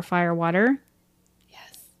earth, air, fire, water.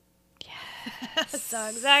 Yes. So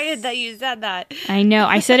excited that you said that. I know.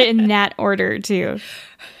 I said it in that order, too.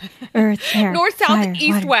 Earth, air, north, south, fire,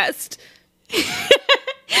 east, water. west.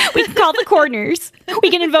 We can call the corners. We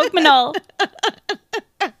can invoke Manal.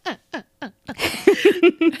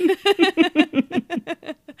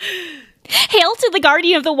 Hail to the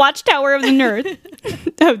guardian of the watchtower of the north.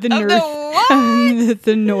 Of the north. What?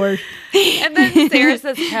 The north. And then Sarah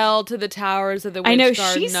says, hail to the towers of the I know, witch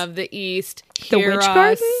garden she's- of the east. The Hear witch us.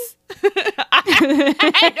 garden?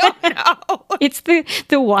 I don't know. It's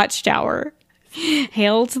the watchtower.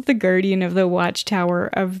 Hail to the guardian of the watchtower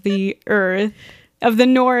of the earth. Of the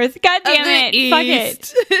north. God damn it. Fuck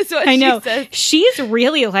it. Is what I know. She says. She's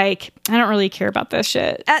really like, I don't really care about this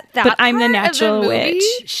shit. At that but I'm the part of natural movie, witch.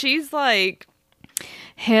 She's like,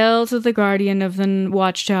 Hail to the guardian of the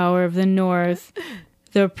watchtower of the north,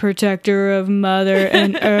 the protector of Mother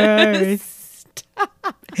and Earth.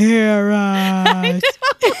 Hear us.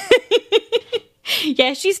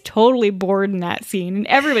 Yeah, she's totally bored in that scene, and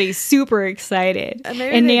everybody's super excited. Maybe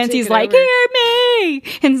And they Nancy's take it like, over. hear me!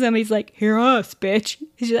 And somebody's like, hear us, bitch. And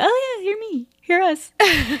she's like, oh yeah, hear me. Hear us.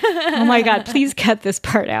 Oh my god, please cut this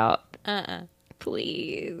part out.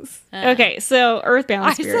 Please. Okay, so Earthbound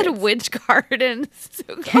I spirits. said witch garden. So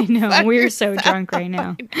I know, fuck we're so yourself. drunk right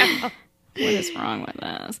now. What is wrong with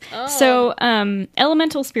us? So,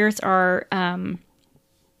 elemental spirits are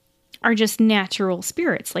just natural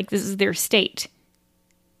spirits. Like, this is their state.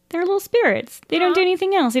 They're little spirits. They don't do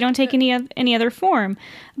anything else. They don't take any other form.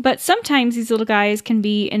 But sometimes these little guys can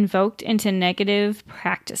be invoked into negative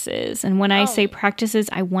practices. And when I say practices,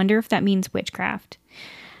 I wonder if that means witchcraft.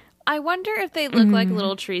 I wonder if they look like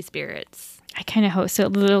little tree spirits. I kind of hope so.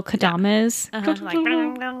 Little kadamas.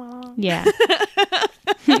 Yeah.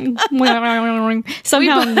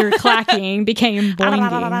 Somehow their clacking became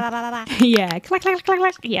boinging. Yeah. Clack, clack, clack,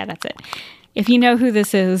 clack. Yeah, that's it. If you know who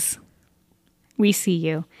this is, we see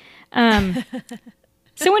you.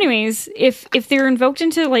 So anyways, if they're invoked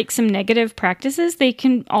into like some negative practices, they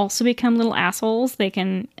can also become little assholes. They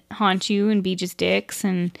can haunt you and be just dicks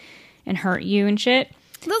and hurt you and shit.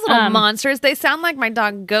 Those little monsters, they sound like my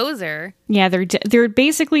dog Gozer. Yeah, they're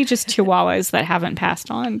basically just chihuahuas that haven't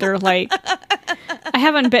passed on. They're like, I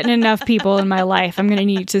haven't bitten enough people in my life. I'm going to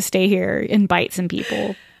need to stay here and bite some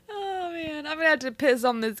people. Oh, man. I'm going to have to piss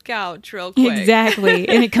on this couch real quick. Exactly.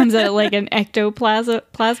 And it comes out like an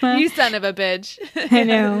ectoplasma. You son of a bitch. I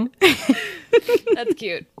know. That's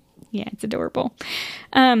cute. Yeah, it's adorable.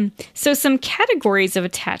 So some categories of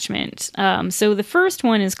attachment. So the first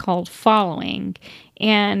one is called following.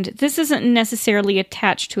 And this isn't necessarily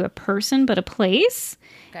attached to a person, but a place.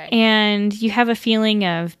 Okay. And you have a feeling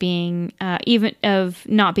of being, even of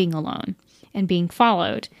not being alone and being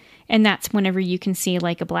followed. And that's whenever you can see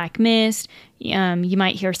like a black mist. You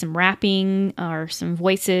might hear some rapping or some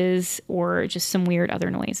voices or just some weird other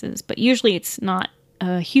noises. But usually it's not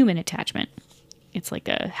a human attachment. It's like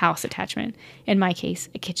a house attachment. In my case,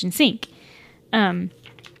 a kitchen sink.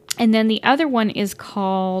 And then the other one is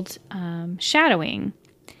called shadowing.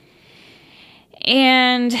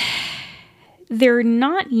 And they're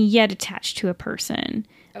not yet attached to a person.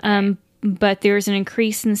 Okay. But there's an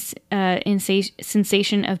increase in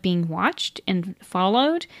sensation of being watched and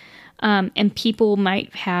followed. And people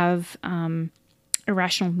might have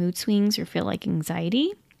irrational mood swings or feel like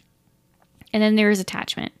anxiety. And then there is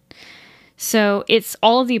attachment. So it's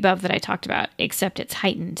all of the above that I talked about, except it's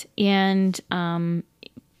heightened. And,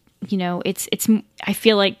 it's I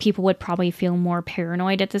feel like people would probably feel more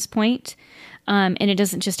paranoid at this point. And it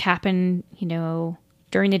doesn't just happen,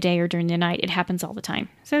 during the day or during the night. It happens all the time.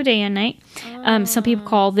 So day and night. Some people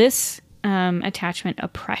call this attachment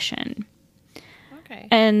oppression. Okay.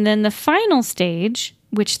 And then the final stage,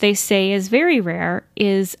 which they say is very rare,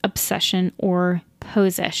 is obsession or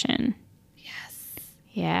possession.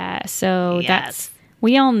 Yeah, so that's,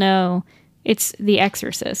 we all know it's The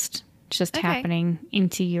Exorcist just happening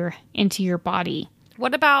into your body.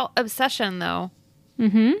 What about obsession, though?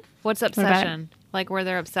 Mm-hmm. What's obsession? Like where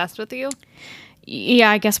they're obsessed with you?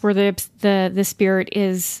 Yeah, I guess where the spirit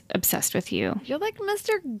is obsessed with you. You're like,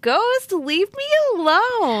 Mr. Ghost, leave me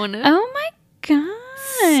alone. Oh my god.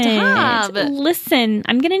 Stop. Listen,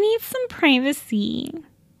 I'm going to need some privacy.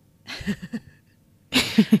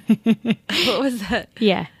 What was that?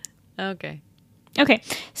 Yeah. Okay.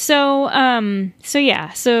 So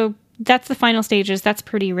that's the final stages. That's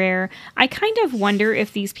pretty rare. I kind of wonder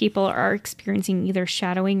if these people are experiencing either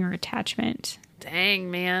shadowing or attachment. Dang,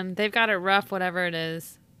 man. They've got it rough, whatever it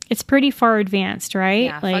is. It's pretty far advanced, right?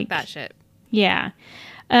 Yeah, fuck that shit. Yeah.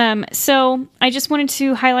 So I just wanted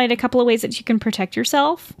to highlight a couple of ways that you can protect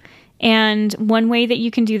yourself. And one way that you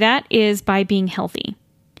can do that is by being healthy.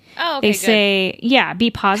 Oh, okay, They say, be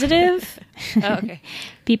positive. Oh, okay.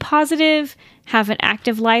 Be positive, have an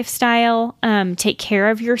active lifestyle, take care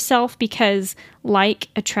of yourself because like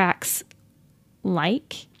attracts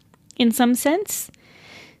like in some sense.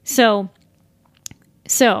 So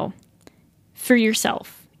for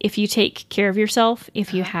yourself, if you take care of yourself,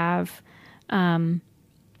 if you have,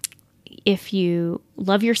 if you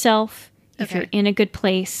love yourself, if you're in a good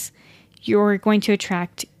place, you're going to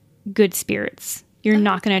attract good spirits. You're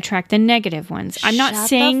not going to attract the negative ones. I'm not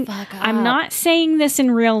saying this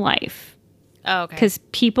in real life. Oh, okay. Because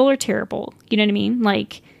people are terrible. You know what I mean?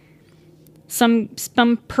 Like some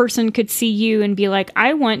person could see you and be like,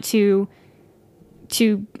 I want to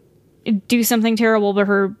do something terrible to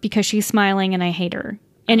her because she's smiling and I hate her.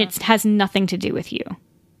 And it has nothing to do with you.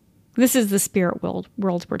 This is the spirit world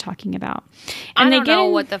we're talking about. And I don't know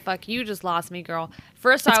what the fuck. You just lost me, girl.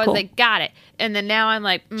 First I was like, got it. And then now I'm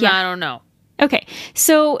like, I don't know. Okay.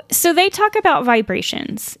 So they talk about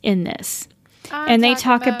vibrations in this. And they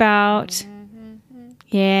talk about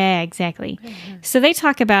yeah, exactly. So they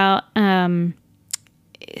talk about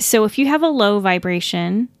so if you have a low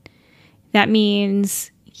vibration, that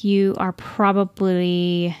means you are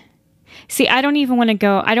probably I don't even want to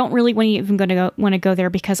go. I don't really want to go there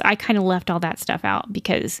because I kind of left all that stuff out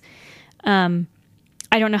because I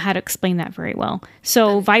don't know how to explain that very well.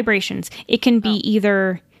 So vibrations, it can be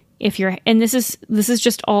either if you're, and this is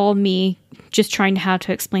just all me just trying to how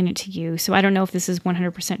to explain it to you. So I don't know if this is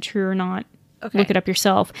 100% true or not. Okay. Look it up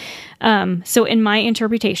yourself. So in my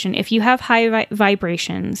interpretation, if you have high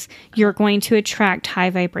vibrations, you're going to attract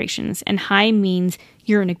high vibrations. And high means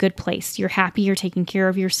you're in a good place. You're happy. You're taking care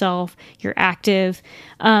of yourself. You're active.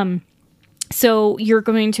 So you're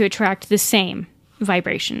going to attract the same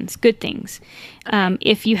vibrations, good things.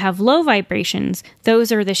 If you have low vibrations,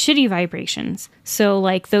 those are the shitty vibrations. So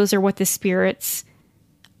like those are what the shitty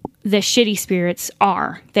spirits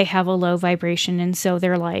are. They have a low vibration. And so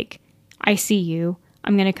they're like, I see you.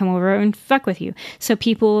 I'm going to come over and fuck with you. So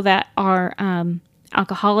people that are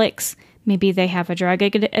alcoholics, maybe they have a drug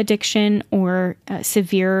addiction or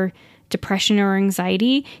severe depression or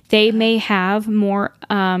anxiety. They may have more,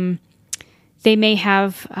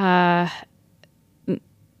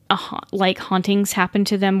 like hauntings happen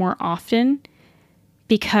to them more often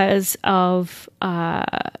because of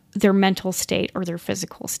their mental state or their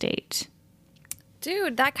physical state.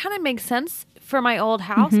 Dude, that kind of makes sense for my old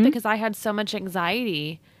house because I had so much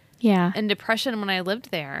anxiety and depression when I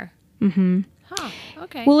lived there. Mm-hmm. Huh.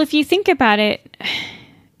 Okay. Well, if you think about it,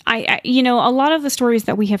 I a lot of the stories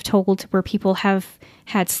that we have told where people have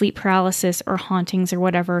had sleep paralysis or hauntings or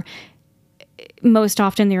whatever, most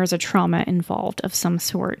often there is a trauma involved of some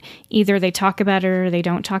sort. Either they talk about it or they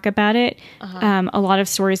don't talk about it. A lot of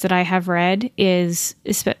stories that I have read is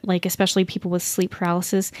especially people with sleep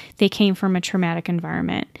paralysis, they came from a traumatic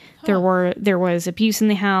environment. There was abuse in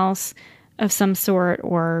the house of some sort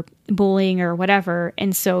or bullying or whatever.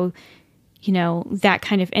 And so, that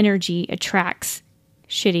kind of energy attracts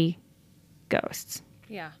shitty ghosts.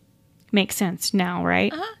 Yeah. Makes sense now,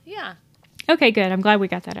 right? Yeah. Okay, good. I'm glad we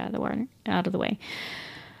got that out of the way.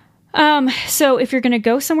 So if you're going to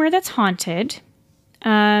go somewhere that's haunted,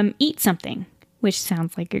 eat something, which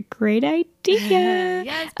sounds like a great idea.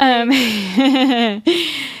 Yes.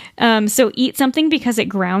 So eat something because it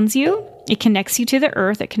grounds you. It connects you to the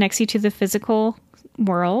earth. It connects you to the physical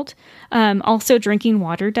world. Also, drinking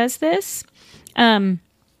water does this.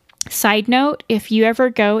 Side note, if you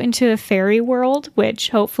ever go into a fairy world,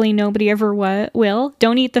 which hopefully nobody ever will,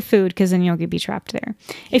 don't eat the food because then you'll be trapped there.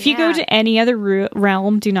 If you go to any other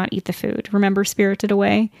realm, do not eat the food. Remember Spirited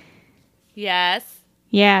Away? Yes.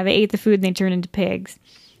 Yeah, they ate the food and they turned into pigs.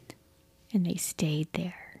 And they stayed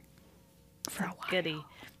there for a while. Goody.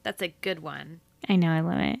 That's a good one. I know, I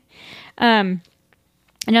love it.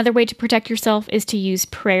 Another way to protect yourself is to use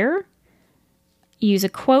prayer. Use a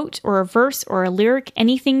quote or a verse or a lyric,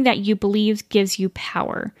 anything that you believe gives you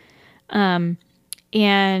power. And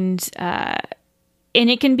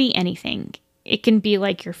it can be anything. It can be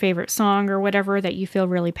like your favorite song or whatever that you feel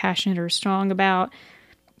really passionate or strong about.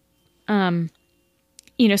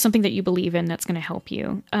 something that you believe in that's going to help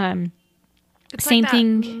you. It's same like that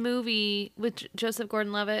thing. movie with Joseph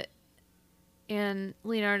Gordon-Levitt and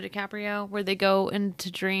Leonardo DiCaprio where they go into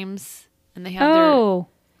dreams and they have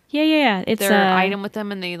yeah. It's their item with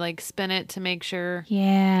them and they like spin it to make sure.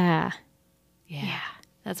 Yeah.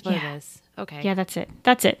 That's what it is. Okay. Yeah, that's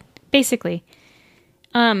it. Basically.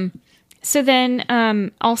 So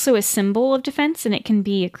then also a symbol of defense, and it can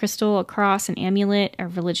be a crystal, a cross, an amulet, a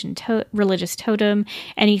religious totem,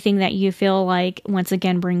 anything that you feel like, once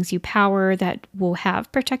again, brings you power that will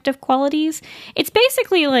have protective qualities. It's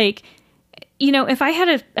basically like, if I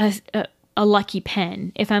had a lucky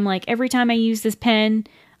pen, if I'm like, every time I use this pen,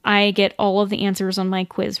 I get all of the answers on my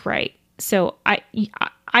quiz right. So I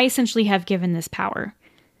essentially have given this power.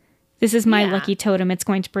 This is my lucky totem. It's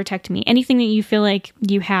going to protect me. Anything that you feel like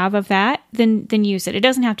you have of that, then use it. It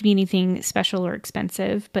doesn't have to be anything special or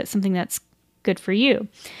expensive, but something that's good for you.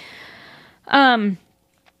 And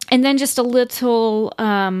then just a little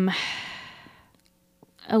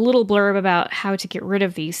blurb about how to get rid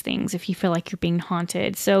of these things if you feel like you're being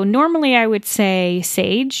haunted. So normally I would say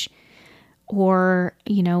sage, or,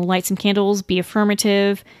 light some candles, be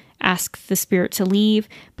affirmative, ask the spirit to leave.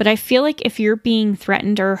 But I feel like if you're being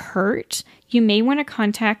threatened or hurt, you may want to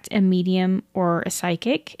contact a medium or a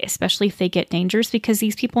psychic, especially if they get dangerous, because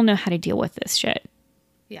these people know how to deal with this shit.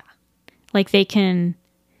 Yeah. Like they can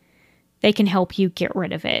help you get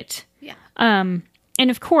rid of it. Yeah. And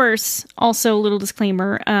of course, also a little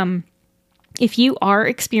disclaimer, if you are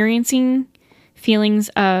experiencing feelings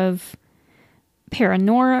of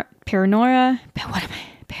paranoia,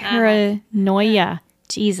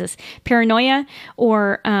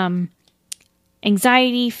 or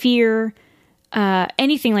anxiety, fear,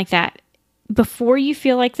 anything like that, before you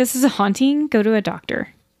feel like this is a haunting, go to a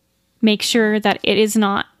doctor. Make sure that it is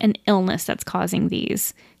not an illness that's causing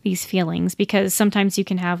these feelings, because sometimes you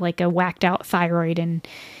can have like a whacked out thyroid and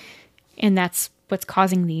that's what's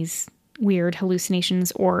causing these weird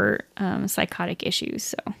hallucinations or psychotic issues.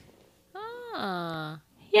 So,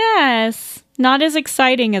 yes, not as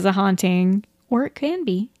exciting as a haunting. Or it can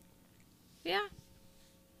be. Yeah.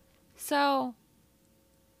 So,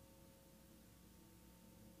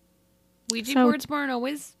 Ouija boards weren't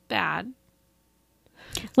always bad.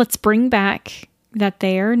 Let's bring back that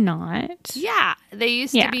they are not. Yeah. They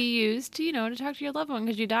used to be used to, to talk to your loved one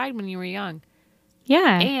because you died when you were young.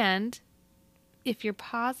 Yeah. And if you're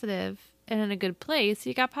positive and in a good place,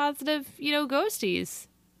 you got positive, ghosties.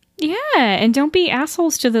 Yeah. And don't be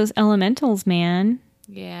assholes to those elementals, man.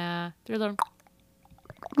 Yeah. They're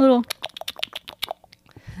little.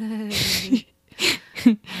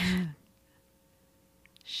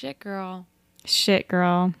 Shit, girl.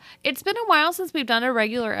 It's been a while since we've done a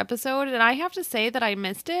regular episode, and I have to say that I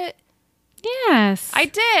missed it. Yes. I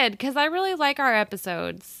did, because I really like our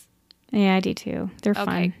episodes. Yeah, I do too. They're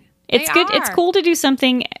fun. It's good. It's cool to do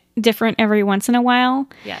something different every once in a while.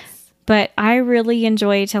 Yes. But I really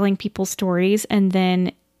enjoy telling people stories and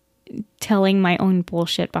then telling my own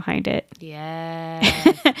bullshit behind it. Yeah.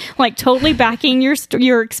 Like totally backing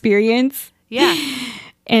your experience. Yeah.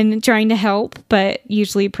 And trying to help, but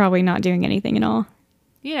usually probably not doing anything at all.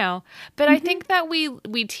 But I think that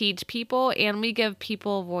we teach people and we give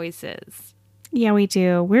people voices. Yeah, we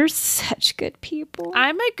do. We're such good people.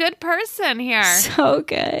 I'm a good person here. So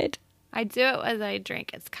good. I do it as I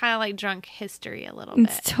drink. It's kind of like drunk history a little bit.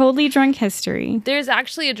 It's totally drunk history. There's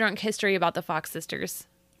actually a drunk history about the Fox sisters.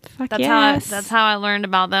 Fuck yes. That's how I learned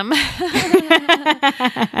about them.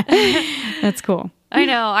 That's cool. I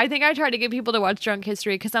know. I think I tried to get people to watch Drunk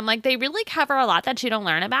History because I'm like, they really cover a lot that you don't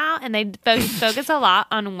learn about, and they focus a lot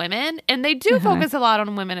on women, and they do focus a lot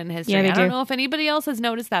on women in history. Yeah, I don't know if anybody else has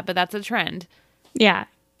noticed that, but that's a trend. Yeah.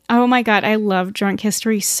 Oh my God, I love Drunk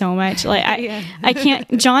History so much. Like I can't.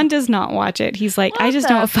 John does not watch it. He's like, I just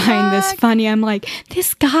don't find this funny. I'm like,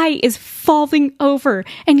 this guy is falling over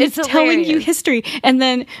and he's telling you history, and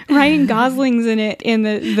then Ryan Gosling's in it in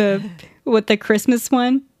the Christmas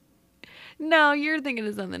one. No, you're thinking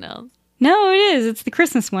of something else. No, it is. It's the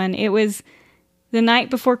Christmas one. It was the night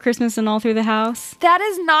before Christmas and all through the house. That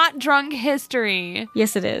is not Drunk History.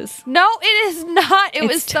 Yes, it is. No, it is not. It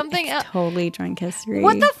was something else. Totally Drunk History.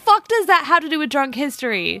 What the fuck does that have to do with Drunk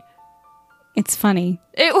History? It's funny.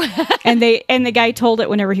 and the guy told it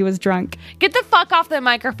whenever he was drunk. Get the fuck off the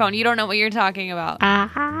microphone. You don't know what you're talking about.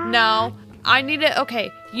 No. I need to.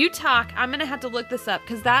 Okay, you talk. I'm gonna have to look this up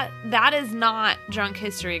because that is not Drunk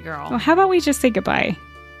History, girl. Well, how about we just say goodbye?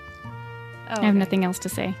 Oh, okay. I have nothing else to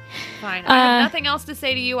say. Fine. I have nothing else to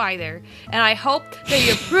say to you either, and I hope that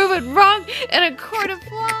you're proven wrong in a court of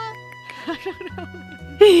law. I don't know.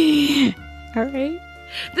 All right.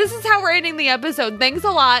 This is how we're ending the episode. Thanks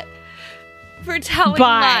a lot for telling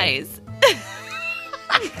lies.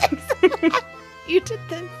 You did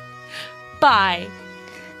this. Bye.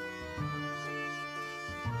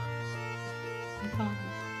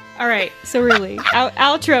 All right. So really,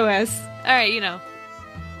 outro us. All right. If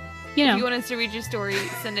you want us to read your story,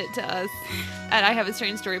 send it to us at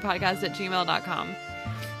ihaveastrangestorypodcast@gmail.com.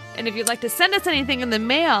 And if you'd like to send us anything in the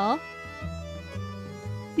mail,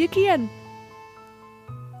 you can.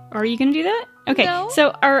 Are you going to do that? Okay. No.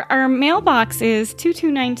 So our mailbox is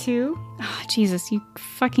 2292. Oh, Jesus, you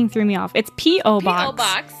fucking threw me off. It's P.O.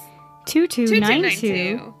 Box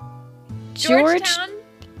 2292. Georgetown,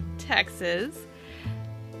 Texas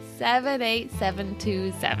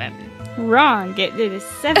 78727. Wrong. It is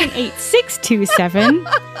 78627.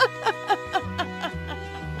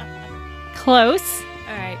 Close.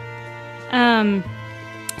 All right.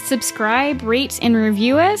 Subscribe, rate, and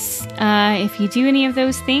review us. If you do any of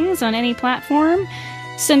those things on any platform,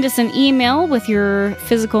 send us an email with your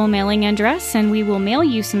physical mailing address, and we will mail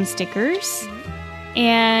you some stickers.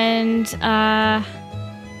 And I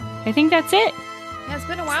think that's it. Yeah, it's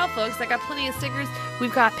been a while, folks. I got plenty of stickers.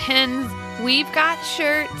 We've got pins. We've got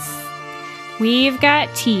shirts. We've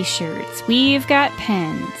got t-shirts. We've got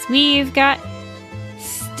pens. We've got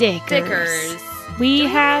stickers. We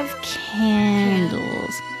have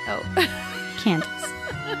candles. Oh. Candles.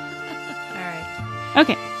 All right.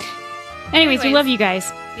 Okay. Anyways, we love you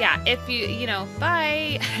guys. Yeah, if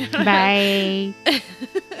bye. Bye.